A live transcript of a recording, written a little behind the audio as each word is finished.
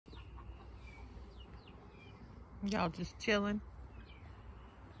Y'all just chilling?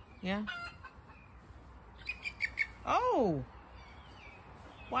 Yeah? Oh!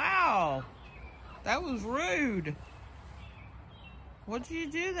 Wow! That was rude. What'd you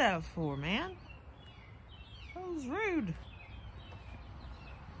do that for, man? That was rude.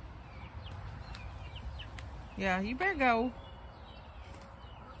 Yeah, you better go.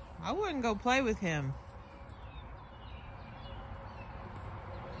 I wouldn't go play with him.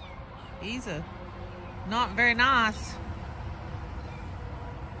 He's not very nice.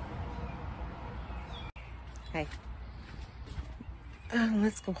 Hey,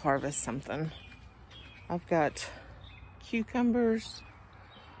 let's go harvest something. I've got cucumbers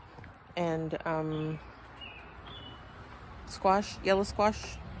and squash, yellow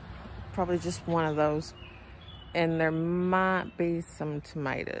squash, probably just one of those. And there might be some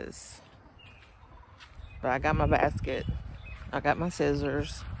tomatoes. But I got my basket. I got my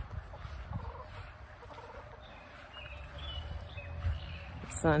scissors.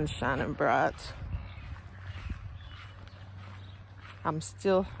 The sun's shining bright.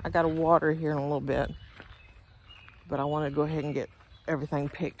 I gotta water here in a little bit. But I want to go ahead and get everything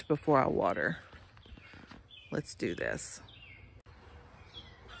picked before I water. Let's do this.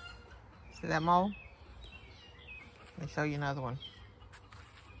 See that mole? Let me show you another one.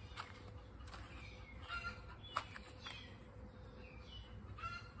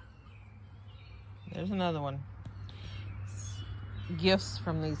 There's another one. Gifts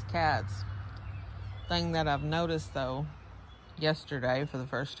from these cats. Thing that I've noticed though, yesterday for the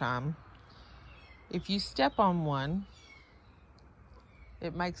first time, if you step on one,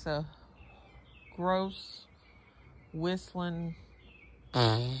 it makes a gross whistling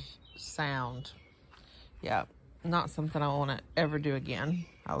sound. Yeah. Not something I want to ever do again.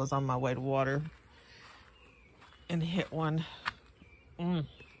 I was on my way to water and hit one.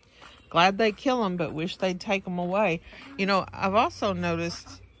 Glad they kill them, but wish they'd take them away. You know, I've also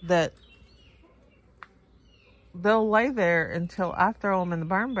noticed that they'll lay there until I throw them in the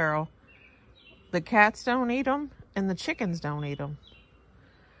burn barrel. The cats don't eat them and the chickens don't eat them.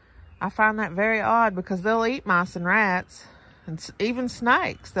 I find that very odd because they'll eat mice and rats and even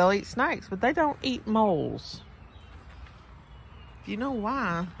snakes. They'll eat snakes, but they don't eat moles. If you know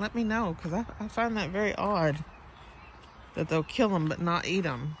why, let me know, because I find that very odd that they'll kill them but not eat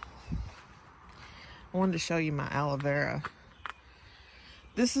them. I wanted to show you my aloe vera.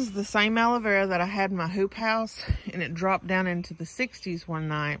 This is the same aloe vera that I had in my hoop house, and it dropped down into the 60s one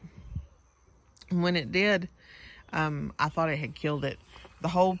night. And when it did, I thought it had killed it. The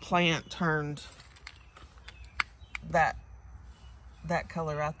whole plant turned that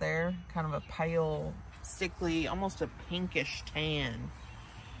color right there, kind of a pale, sickly, almost a pinkish tan.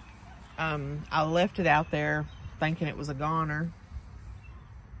 I left it out there thinking it was a goner.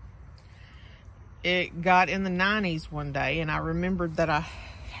 It got in the 90s one day, and I remembered that I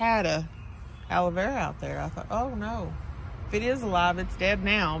had a aloe vera out there. I thought, oh no, if it is alive, it's dead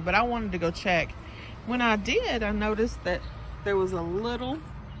now. But I wanted to go check. When I did, I noticed that there was a little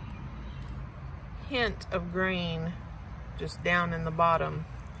hint of green just down in the bottom,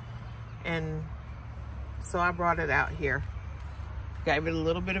 and so I brought it out here. Gave it a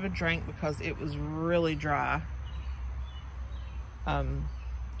little bit of a drink because it was really dry.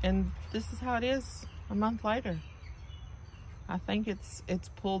 And this is how it is a month later. I think it's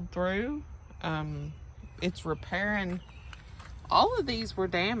pulled through. It's repairing. All of these were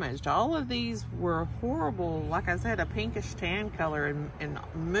damaged. All of these were horrible. Like I said, a pinkish tan color and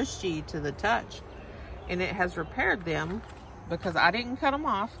mushy to the touch. And it has repaired them because I didn't cut them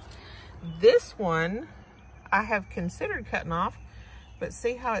off. This one I have considered cutting off, but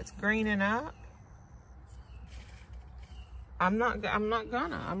see how it's greening up? I'm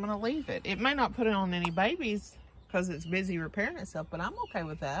gonna leave it. It may not put it on any babies because it's busy repairing itself, but I'm okay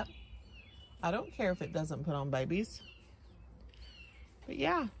with that. I don't care if it doesn't put on babies. But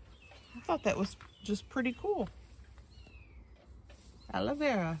yeah, I thought that was just pretty cool. Aloe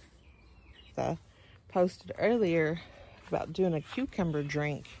vera. I posted earlier about doing a cucumber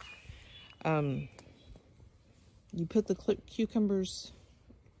drink. You put the cucumbers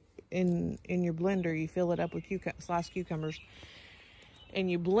in your blender, you fill it up with sliced cucumbers,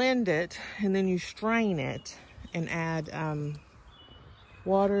 and you blend it, and then you strain it and add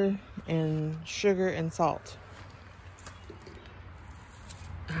water and sugar and salt.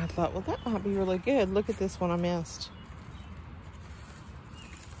 I thought, well, that might be really good. Look at this one I missed.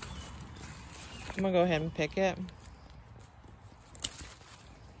 I'm gonna go ahead and pick it.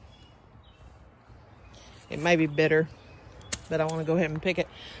 It may be bitter, but I want to go ahead and pick it.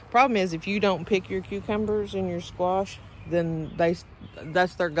 Problem is, if you don't pick your cucumbers and your squash, then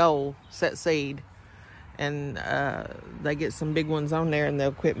that's their goal, set seed. and they get some big ones on there and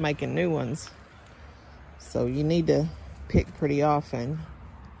they'll quit making new ones. So you need to pick pretty often.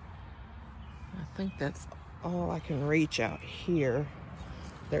 I think that's all I can reach out here.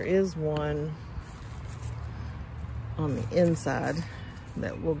 There is one on the inside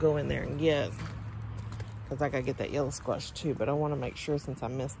that we'll go in there and get, because I gotta get that yellow squash too, but I want to make sure since I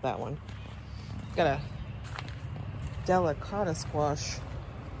missed that one. Got a delicata squash.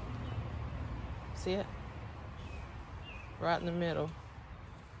 See it? Right in the middle.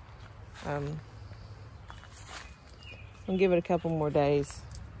 I'll give it a couple more days.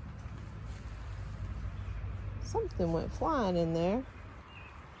 Something went flying in there.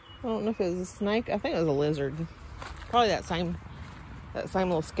 I don't know if it was a snake. I think it was a lizard. Probably that same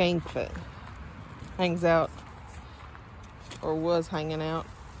little skink that hangs out or was hanging out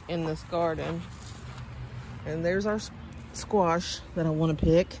in this garden. And there's our squash that I want to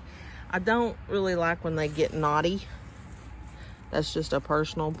pick. I don't really like when they get naughty. That's just a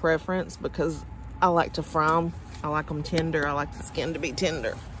personal preference because I like to fry them. I like them tender. I like the skin to be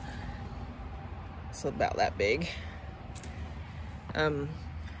tender. So about that big.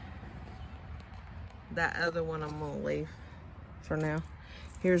 That other one I'm gonna leave for now.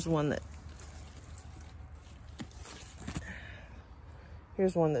 Here's one that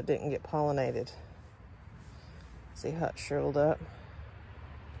didn't get pollinated. See how it shriveled up?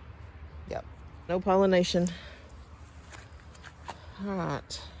 Yep, no pollination. All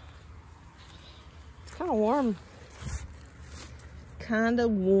right. It's kind of warm. Kind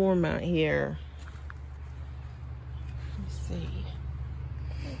of warm out here. Let's see.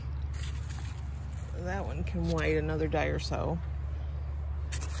 That one can wait another day or so.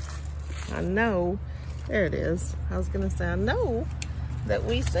 I know, there it is. I was gonna say, I know that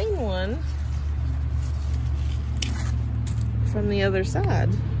we seen one from the other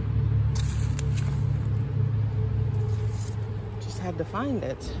side. Just had to find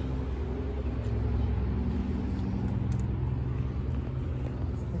it.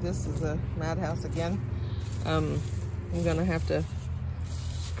 This is a madhouse again. I'm gonna have to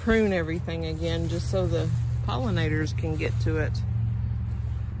prune everything again just so the pollinators can get to it.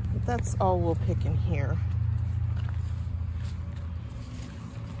 But that's all we'll pick in here.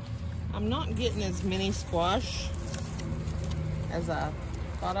 I'm not getting as many squash as I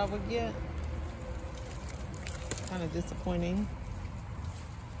thought I would get. Kind of disappointing.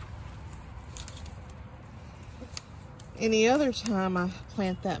 Any other time I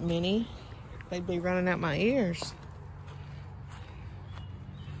plant that many, they'd be running out my ears.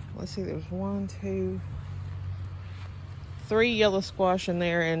 Let's see, there's 1, 2, 3 yellow squash in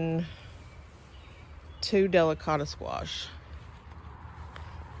there and 2 delicata squash.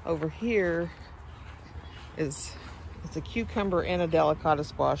 Over here it's a cucumber and a delicata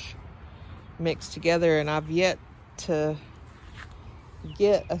squash mixed together, and I've yet to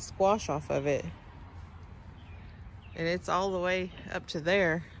get a squash off of it. And it's all the way up to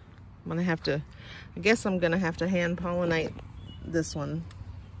there. I guess I'm gonna have to hand pollinate this one.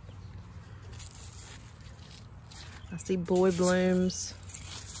 I see boy blooms.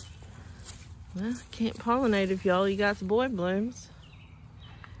 Well, can't pollinate if y'all you got the boy blooms.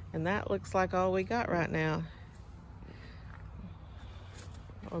 And that looks like all we got right now.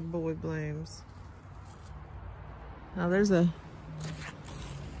 Or boy blooms. Now there's a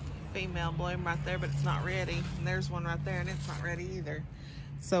female bloom right there, but it's not ready. And there's one right there and it's not ready either.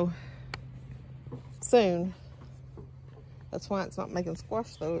 So soon. That's why it's not making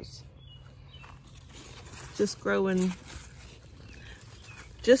squash though. It's just growing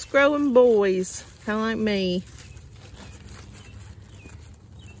boys, kind of like me.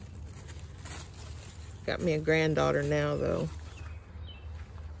 Got me a granddaughter now though.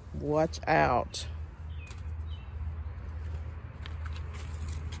 Watch out.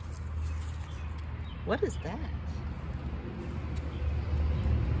 What is that?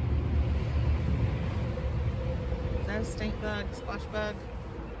 Is that a stink bug, squash bug?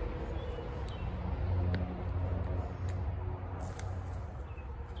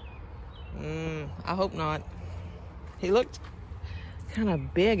 I hope not. He looked kind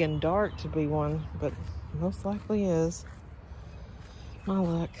of big and dark to be one, but most likely is. My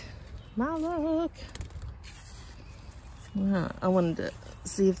luck. My luck. I wanted to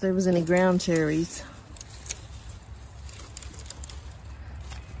see if there was any ground cherries.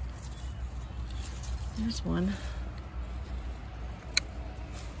 There's one.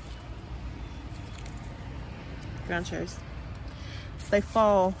 Ground cherries. They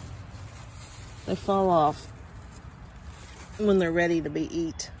fall off when they're ready to be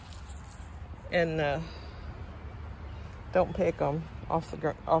eat. And don't pick them off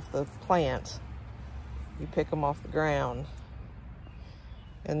the plant. You pick them off the ground.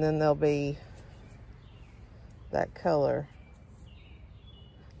 And then they'll be that color.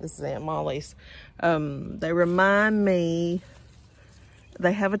 This is Aunt Molly's. They remind me,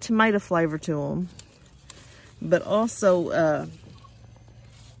 they have a tomato flavor to them, but also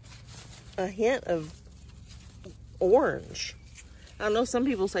a hint of orange. I know some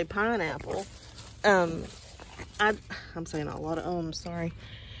people say pineapple. I'm saying a lot of sorry.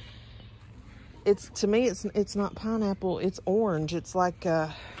 To me it's not pineapple, it's orange. It's like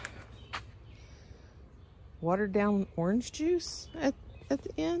watered down orange juice at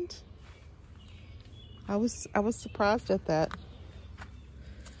the end. I was surprised at that.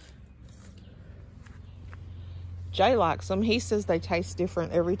 Jay likes them. He says they taste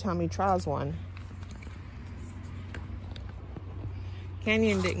different every time he tries one.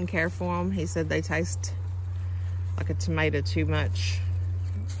 Canyon didn't care for them. He said they taste like a tomato too much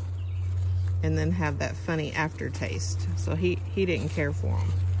and then have that funny aftertaste. So he didn't care for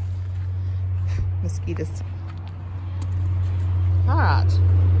them. Mosquitoes. All right,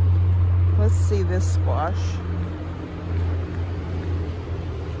 let's see this squash.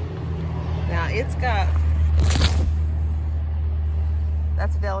 Now it's got,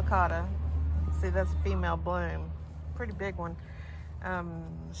 that's a delicata. See, that's a female bloom, pretty big one.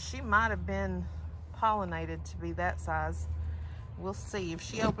 She might have been pollinated to be that size. We'll see. If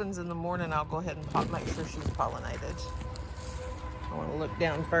she opens in the morning, I'll go ahead and make sure she's pollinated. I want to look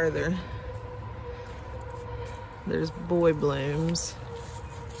down further. There's boy blooms,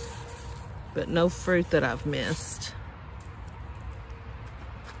 but no fruit that I've missed.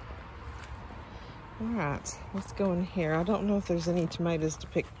 All right, let's go in here. I don't know if there's any tomatoes to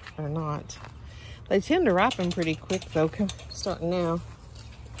pick or not. They tend to ripen pretty quick though, starting now.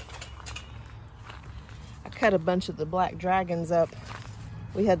 I cut a bunch of the black dragons up.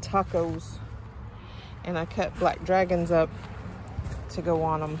 We had tacos and I cut black dragons up to go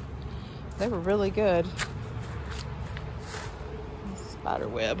on them. They were really good. Spider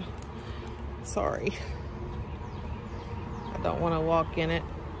web. Sorry. I don't want to walk in it,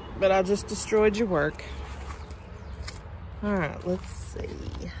 but I just destroyed your work. All right, let's see.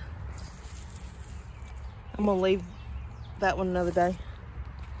 I'm gonna leave that one another day.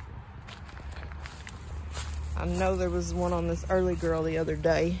 I know there was one on this early girl the other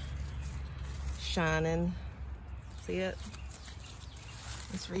day, shining. See it?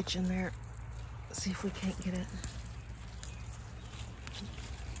 Let's reach in there, see if we can't get it.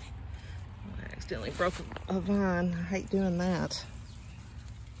 I accidentally broke a vine. I hate doing that.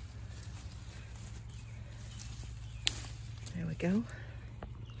 There we go.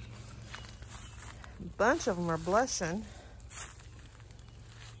 A bunch of them are blushing,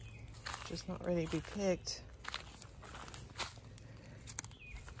 just not ready to be picked.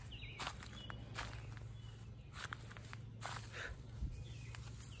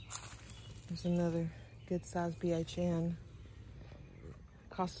 There's another good sized BHN.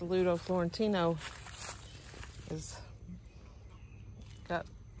 Costaludo Florentino is got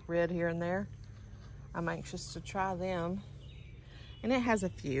red here and there. I'm anxious to try them. And it has a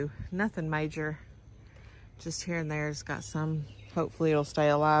few, nothing major. Just here and there, it's got some. Hopefully it'll stay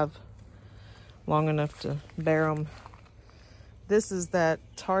alive long enough to bear them. This is that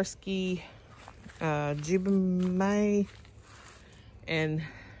Tarski Jubame, and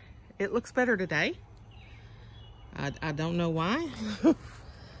it looks better today. I don't know why,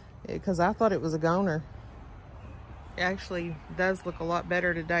 because I thought it was a goner. It actually does look a lot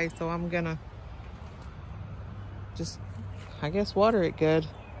better today, so I'm gonna just, I guess, water it good.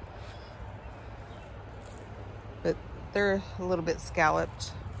 But they're a little bit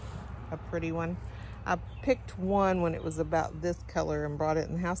scalloped, a pretty one. I picked one when it was about this color and brought it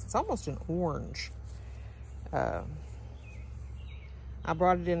in the house. It's almost an orange. I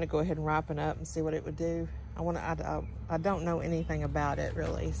brought it in to go ahead and ripen up and see what it would do. I don't know anything about it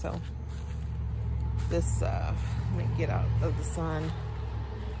really, so this, let me get out of the sun.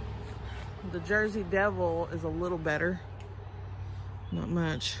 The Jersey Devil is a little better, not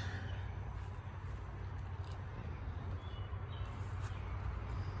much.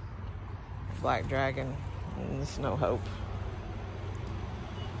 Black Dragon, there's no hope.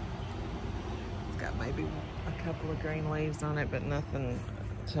 It's got maybe a couple of green leaves on it, but nothing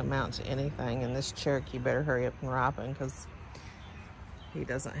to amount to anything. And this Cherokee better hurry up and ripen, because he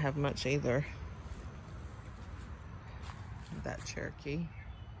doesn't have much either. That Cherokee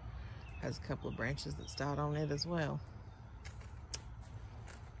has a couple of branches that's died on it as well.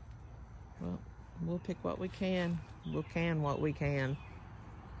 Well, we'll pick what we can. We'll can what we can.